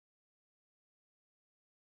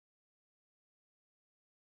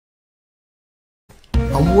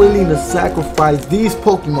I'm willing to sacrifice these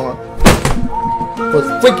Pokemon for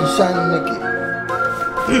freaking shiny Nickit.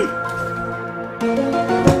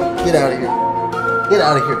 Get out of here. Get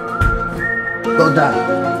out of here. Go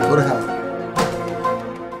die. Go to hell.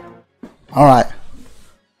 Alright.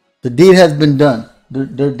 The deed has been done.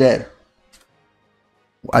 They're dead.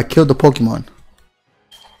 I killed the Pokemon.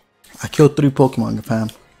 I killed 3 Pokemon, fam.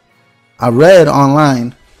 I read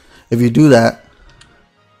online, if you do that,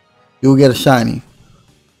 you'll get a shiny.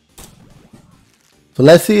 So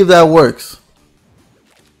let's see if that works.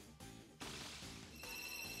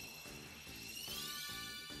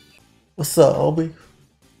 What's up, Obi?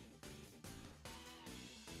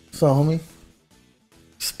 What's up, homie?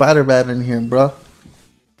 Spider Bat in here, bro.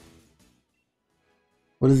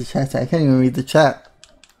 What is the chat say? I can't even read the chat.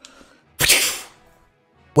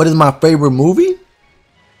 What is my favorite movie?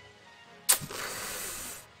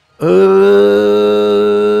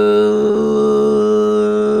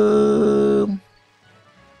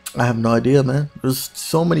 I have no idea, man. There's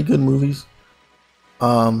so many good movies.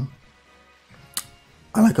 I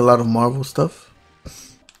like a lot of Marvel stuff.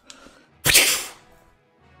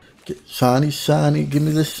 Shiny, shiny, give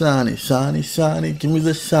me the shiny, shiny, shiny, give me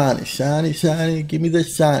the shiny, shiny, shiny, give me the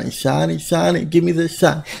shiny, shiny, shiny, give me the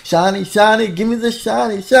shiny, shiny, shiny, give me the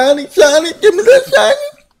shiny, shiny, shiny, give me the shiny.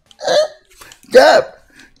 Dab,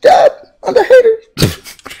 dab on the haters.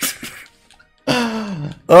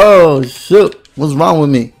 Oh shoot, what's wrong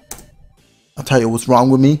with me? I'll tell you what's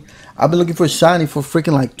wrong with me. I've been looking for shiny for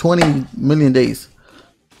freaking like 20 million days.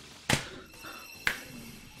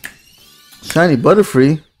 Shiny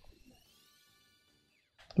Butterfree.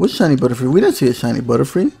 What's shiny Butterfree? We didn't see a shiny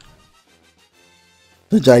Butterfree.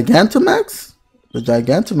 The Gigantamax? The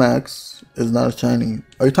Gigantamax is not a shiny.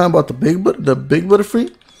 Are you talking about the big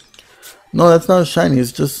Butterfree? No, that's not a shiny.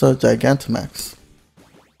 It's just a Gigantamax.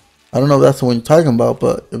 I don't know if that's the one you're talking about,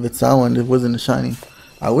 but if it's that one, it wasn't a shiny.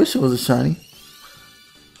 I wish it was a shiny.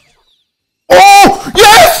 Oh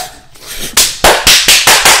yes!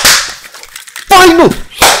 Final!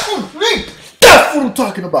 That's what I'm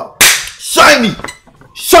talking about. Shiny!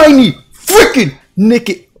 Shiny freaking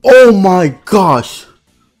Nickit. Oh my gosh.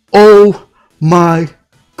 Oh my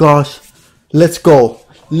gosh. Let's go.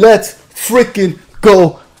 Let's freaking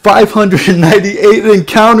go. 598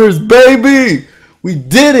 encounters, baby. We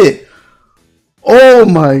did it. Oh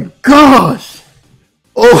my gosh.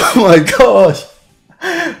 Oh my gosh.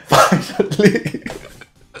 Finally.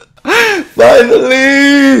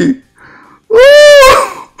 Finally.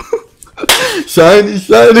 Woo! Shiny,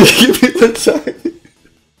 shiny. Give me the shiny.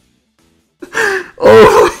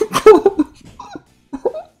 Oh my god.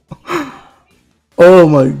 Oh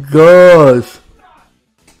my gosh.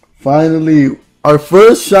 Finally, our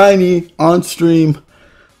first shiny on stream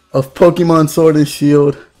of Pokemon Sword and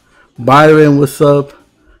Shield. Byron, what's up?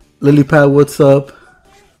 Lilypad, what's up?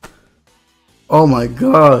 Oh my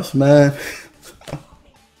gosh, man.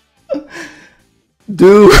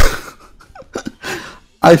 Dude.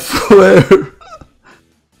 I swear,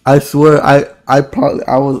 I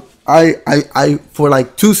for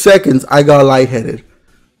like 2 seconds I got lightheaded.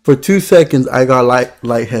 For 2 seconds I got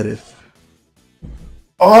lightheaded.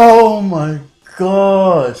 Oh my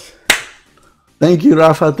gosh. Thank you,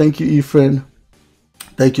 Rafa. Thank you, Efren.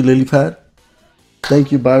 Thank you, Lilypad.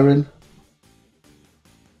 Thank you, Byron.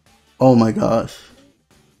 Oh my gosh.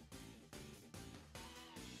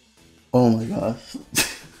 Oh my gosh.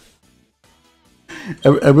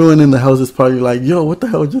 Everyone in the house is probably like, yo, what the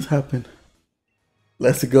hell just happened?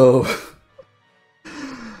 Let's go.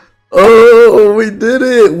 Oh, we did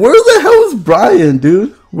it. Where the hell is Brian,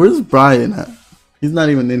 dude? Where's Brian at? He's not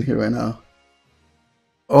even in here right now.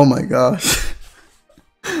 Oh my gosh.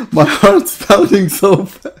 My heart's pounding so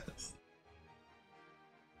fast.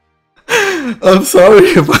 I'm sorry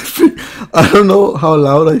if I don't know how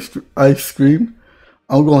loud I screamed.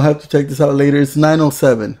 I'm going to have to check this out later. It's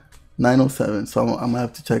 9:07. 9:07, so I'm gonna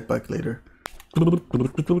have to check back later.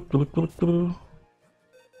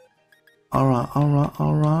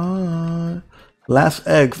 Alright. Last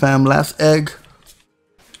egg, fam, last egg.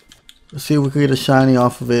 Let's see if we can get a shiny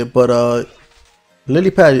off of it. But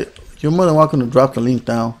Lilypad, you're more than welcome to drop the link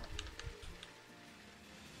down.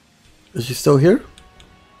 Is she still here?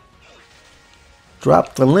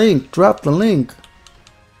 Drop the link, drop the link.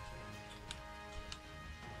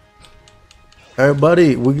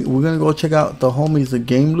 Everybody, we're gonna go check out the homies, the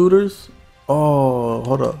game looters. Oh,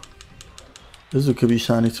 hold up. This one could be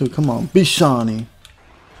shiny too. Come on, be shiny.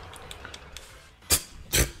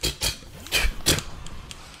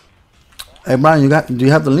 Hey Brian, do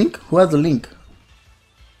you have the link? Who has the link?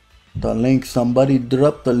 The link, somebody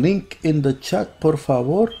drop the link in the chat, por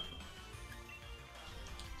favor.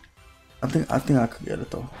 think I could get it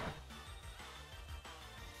though.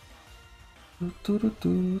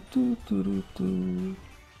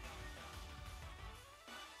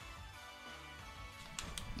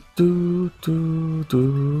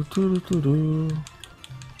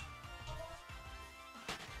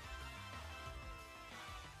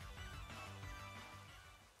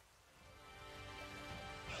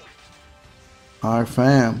 Alright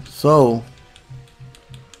fam, so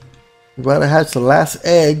we gotta hatch the last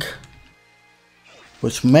egg,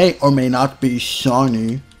 which may or may not be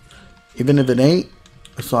shiny. Even if it ain't,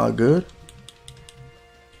 it's all good.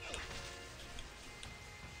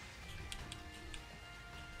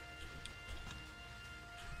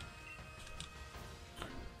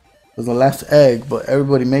 There's the last egg, but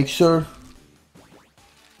everybody make sure.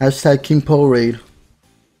 Hashtag King Po raid.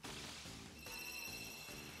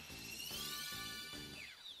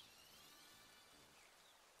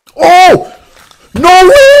 Oh!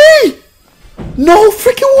 No way! No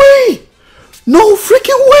freaking way! No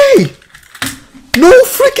freaking way! No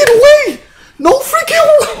freaking way! No freaking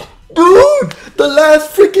way! Dude! The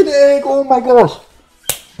last freaking egg! Oh my gosh!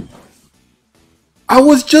 I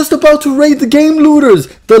was just about to raid the game looters!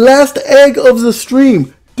 The last egg of the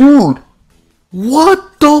stream! Dude!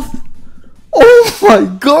 What the f— oh my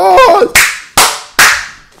god!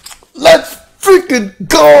 Let's freaking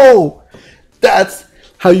go! That's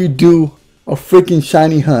how you do a freaking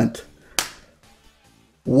shiny hunt.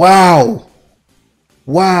 Wow.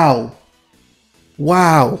 Wow.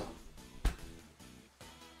 Wow.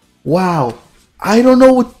 Wow. I don't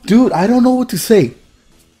know what, dude, I don't know what to say.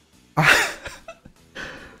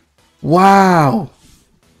 Wow.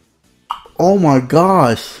 Oh my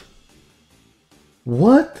gosh.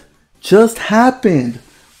 What just happened?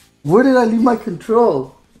 Where did I leave my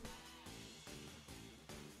control?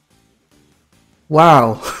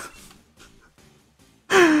 Wow.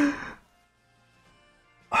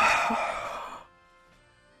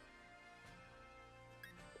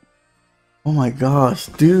 Oh my gosh,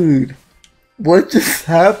 dude. What just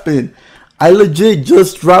happened? I legit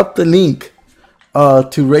just dropped the link to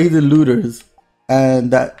raid the looters.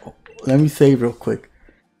 And that, let me save real quick.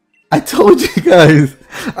 I told you guys.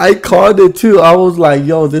 I called it too. I was like,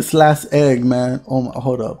 yo, this last egg, man. Oh my,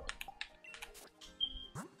 hold up.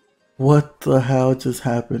 What the hell just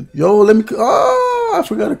happened? Yo, let me, oh, I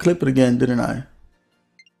forgot to clip it again, didn't I?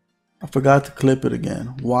 I forgot to clip it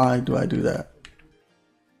again. Why do I do that?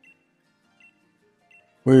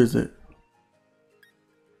 Where is it?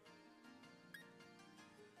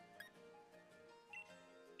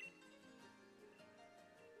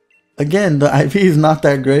 Again, the IV is not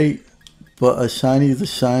that great, but a shiny is a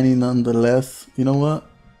shiny nonetheless. You know what?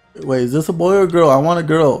 Wait, is this a boy or a girl? I want a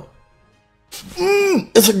girl.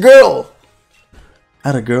 It's a girl.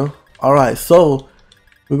 Had a girl. All right, so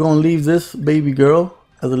we're gonna leave this baby girl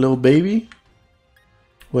as a little baby.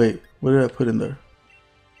 Wait, what did I put in there?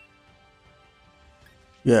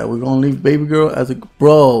 Yeah, we're gonna leave baby girl as a,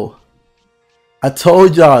 bro. I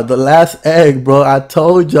told y'all the last egg, bro. I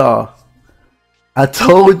told y'all. I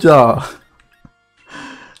told y'all.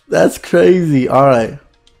 That's crazy. All right.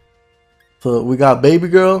 So we got baby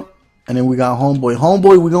girl, and then we got homeboy.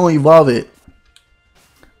 Homeboy, we're gonna evolve it.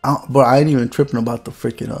 Bro, I ain't even tripping about the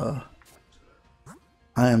freaking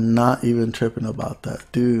I am not even tripping about that,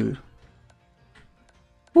 dude.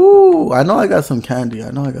 Ooh, I know I got some candy.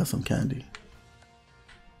 I know I got some candy.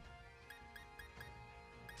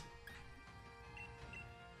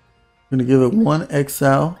 I'm gonna give it 1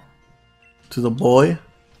 XL to the boy,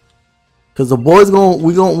 cause the boy's gonna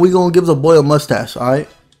we gonna give the boy a mustache. All right,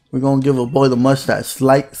 we're gonna give a boy the mustache.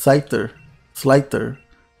 Slighter.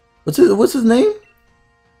 What's his name?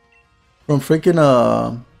 From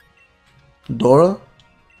freaking Dora.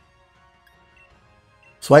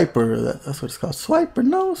 Swiper. That's what it's called. Swiper,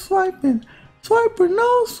 no swiping. Swiper,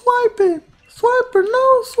 no swiping. Swiper,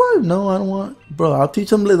 no swipe. No, I don't want. Bro, I'll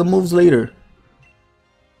teach him the moves later.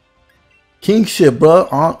 King shit, bro.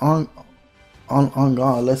 On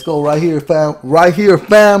God. Let's go right here, fam. Right here,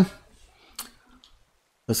 fam.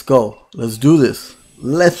 Let's go. Let's do this.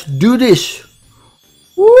 Let's do this.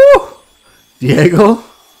 Woo! Diego.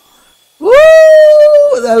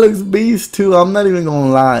 Woo! That looks beast too. I'm not even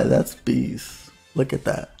gonna lie. That's beast. Look at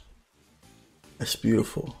that. That's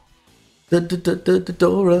beautiful.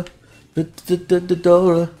 Dora.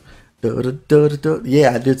 Dora.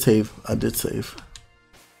 Yeah, I did save. I did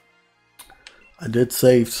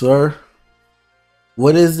save, sir.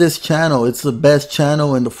 What is this channel? It's the best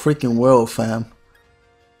channel in the freaking world, fam.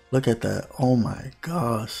 Look at that. Oh my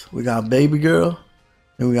gosh. We got baby girl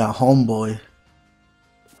and we got homeboy.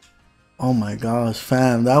 Oh my gosh,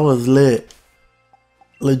 fam. That was lit.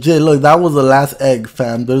 Legit, look, that was the last egg,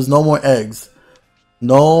 fam. There's no more eggs.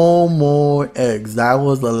 No more eggs. That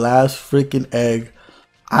was the last freaking egg.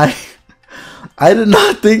 I I did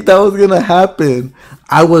not think that was gonna happen.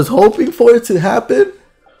 I was hoping for it to happen.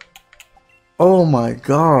 Oh my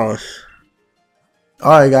gosh.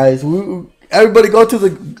 Alright guys, everybody go to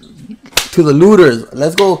the looters.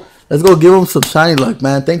 Let's go give them some shiny luck,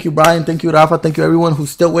 man. Thank you, Brian. Thank you, Rafa. Thank you, everyone who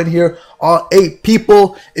still went here. All 8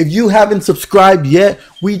 people. If you haven't subscribed yet,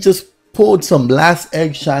 we just pulled some last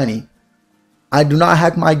egg shiny. I do not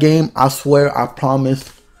hack my game. I swear. I promise.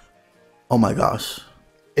 Oh my gosh.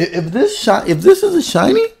 If this is a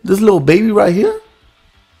shiny, this little baby right here.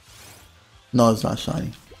 No, it's not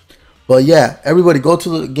shiny. But yeah, everybody go to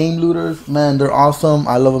the game looters. Man, they're awesome.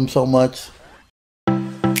 I love them so much.